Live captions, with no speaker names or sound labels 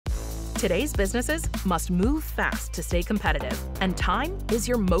Today's businesses must move fast to stay competitive, and time is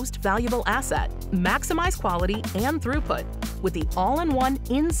your most valuable asset. Maximize quality and throughput with the all-in-one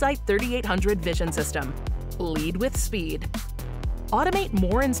Insight 3800 vision system. Lead with speed. Automate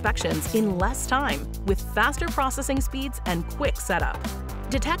more inspections in less time with faster processing speeds and quick setup.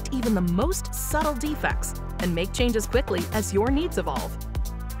 Detect even the most subtle defects and make changes quickly as your needs evolve.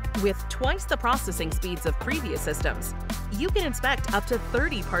 With twice the processing speeds of previous systems, you can inspect up to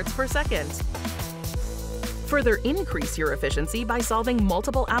 30 parts per second. Further increase your efficiency by solving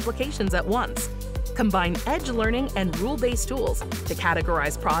multiple applications at once. Combine edge learning and rule-based tools to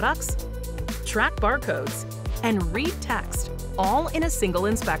categorize products, track barcodes, and read text, all in a single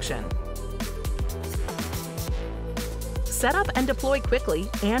inspection. Set up and deploy quickly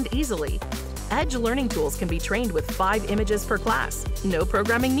and easily. Edge learning tools can be trained with 5 images per class, no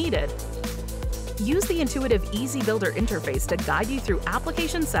programming needed. Use the intuitive Easy Builder interface to guide you through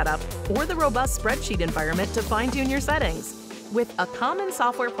application setup or the robust spreadsheet environment to fine-tune your settings. With a common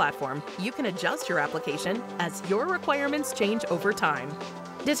software platform, you can adjust your application as your requirements change over time.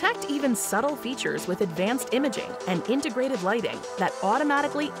 Detect even subtle features with advanced imaging and integrated lighting that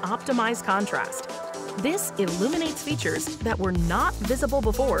automatically optimize contrast. This illuminates features that were not visible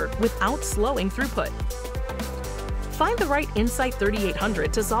before without slowing throughput. Find the right Insight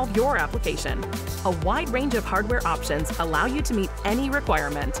 3800 to solve your application. A wide range of hardware options allow you to meet any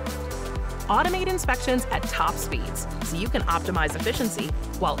requirement. Automate inspections at top speeds so you can optimize efficiency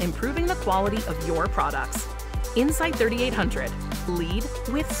while improving the quality of your products. Insight 3800. Lead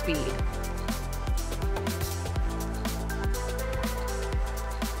with speed.